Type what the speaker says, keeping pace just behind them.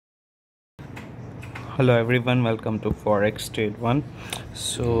Hello everyone, welcome to Forex Trade 1.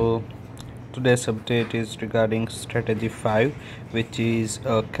 So today's update is regarding strategy 5, which is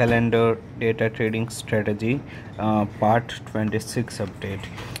a calendar data trading strategy, part 26 update.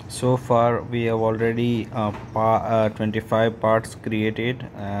 So far we have already 25 parts created,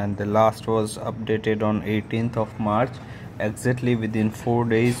 and the last was updated on 18th of March. Exactly within 4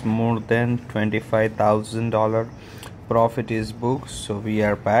 days, more than $25,000 profit is booked. So we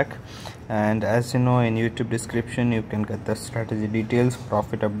are back, and as you know, in YouTube description you can get the strategy details,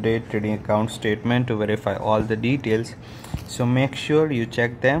 profit update, trading account statement to verify all the details. So make sure you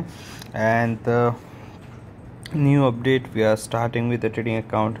check them. And the new update, we are starting with the trading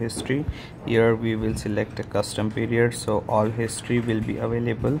account history. Here we will select a custom period, so all history will be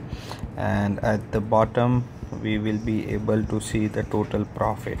available, and at the bottom we will be able to see the total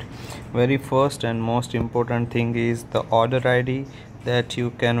profit. Very first and most important thing is the order ID, that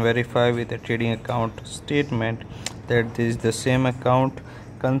you can verify with the trading account statement that this is the same account.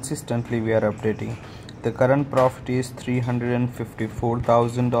 Consistently we are updating. The current profit is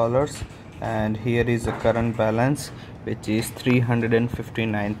 $354,000, and here is the current balance, which is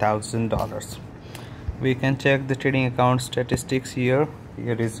 $359,000. We can check the trading account statistics here.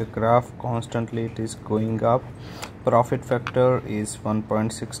 Here is a graph, constantly it is going up. Profit factor is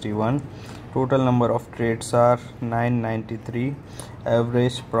 1.61. Total number of trades are 993.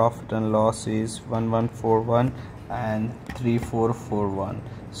 Average profit and loss is 1141 and 3441.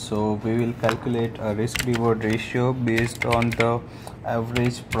 So we will calculate a risk reward ratio based on the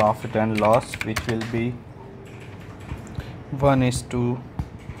average profit and loss, which will be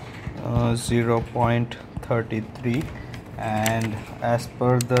 1:0.33, and as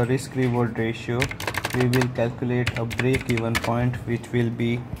per the risk reward ratio we will calculate a break even point, which will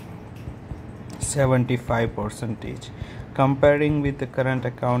be 75%. Comparing with the current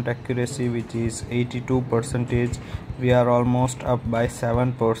account accuracy, which is 82%, we are almost up by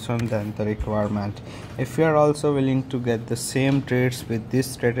 7% than the requirement. If you are also willing to get the same trades with this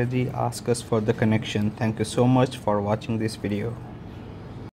strategy, ask us for the connection. Thank you so much for watching this video.